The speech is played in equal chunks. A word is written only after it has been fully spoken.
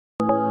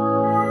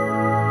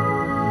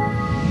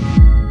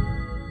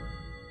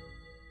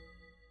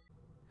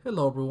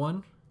Hello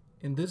everyone.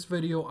 In this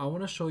video, I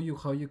want to show you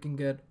how you can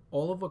get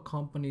all of a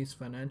company's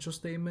financial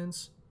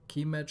statements,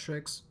 key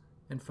metrics,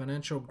 and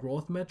financial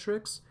growth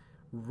metrics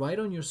right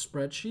on your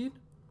spreadsheet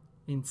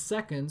in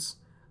seconds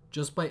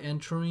just by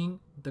entering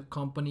the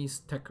company's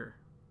ticker.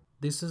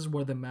 This is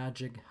where the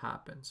magic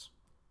happens.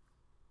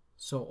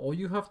 So all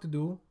you have to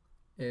do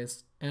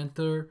is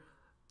enter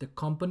the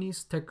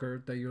company's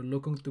ticker that you're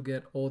looking to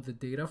get all the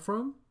data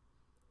from,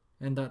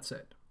 and that's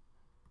it.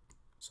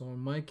 So in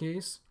my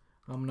case,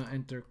 I'm gonna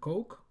enter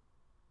Coke,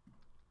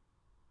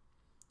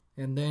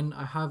 and then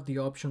I have the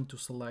option to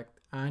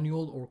select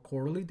annual or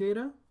quarterly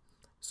data.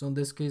 So in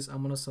this case,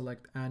 I'm gonna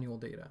select annual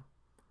data.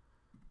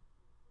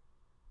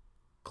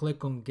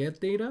 Click on Get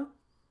Data,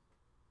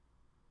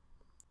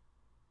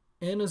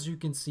 and as you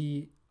can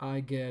see,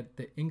 I get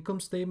the income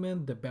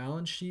statement, the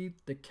balance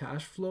sheet, the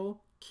cash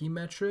flow, key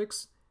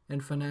metrics,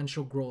 and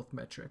financial growth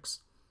metrics.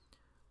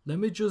 Let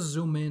me just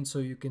zoom in so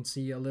you can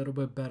see a little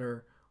bit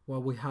better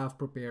what we have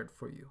prepared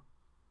for you.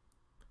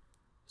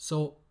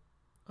 So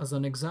as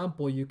an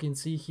example, you can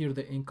see here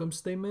the income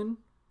statement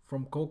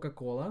from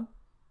Coca-Cola.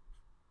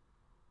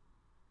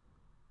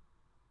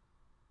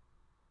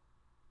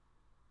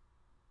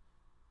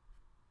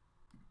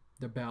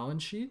 The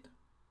balance sheet.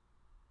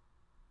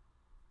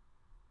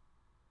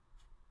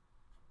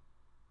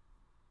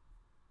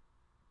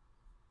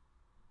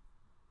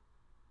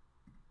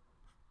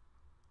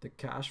 The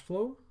cash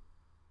flow.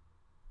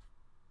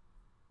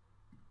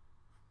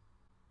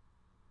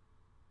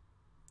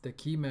 The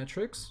key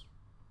metrics.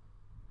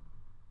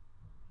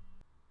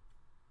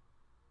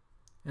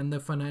 And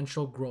the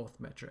financial growth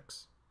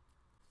metrics.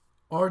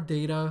 Our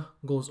data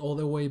goes all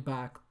the way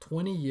back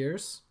 20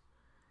 years,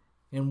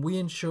 and we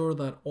ensure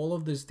that all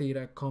of this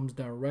data comes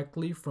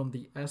directly from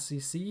the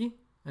SEC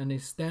and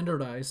is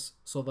standardized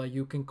so that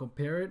you can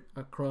compare it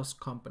across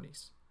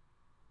companies.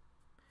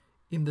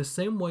 In the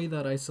same way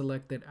that I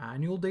selected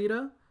annual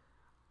data,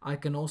 I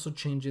can also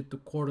change it to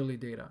quarterly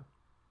data.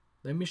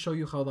 Let me show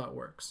you how that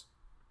works.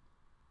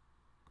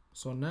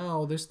 So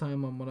now this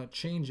time I'm gonna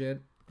change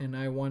it and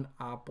I want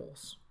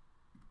apples.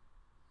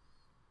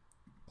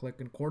 Click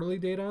on quarterly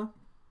data,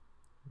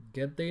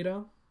 get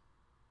data,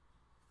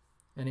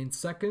 and in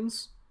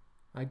seconds,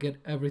 I get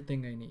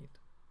everything I need.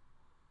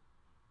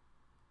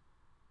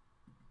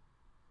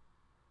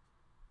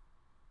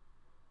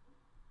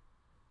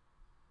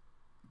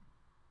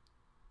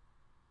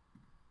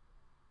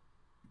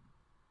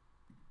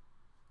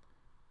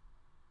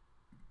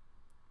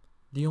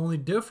 The only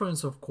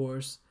difference, of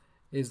course,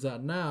 is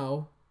that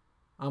now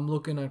I'm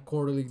looking at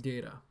quarterly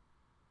data,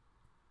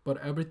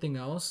 but everything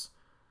else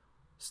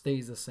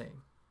stays the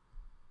same.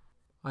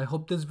 I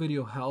hope this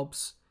video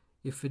helps.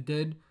 If it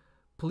did,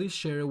 please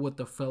share it with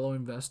a fellow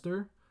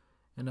investor.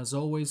 And as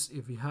always,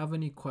 if you have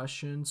any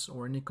questions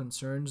or any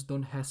concerns,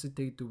 don't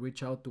hesitate to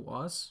reach out to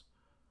us.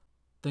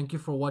 Thank you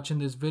for watching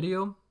this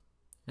video,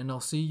 and I'll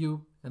see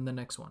you in the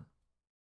next one.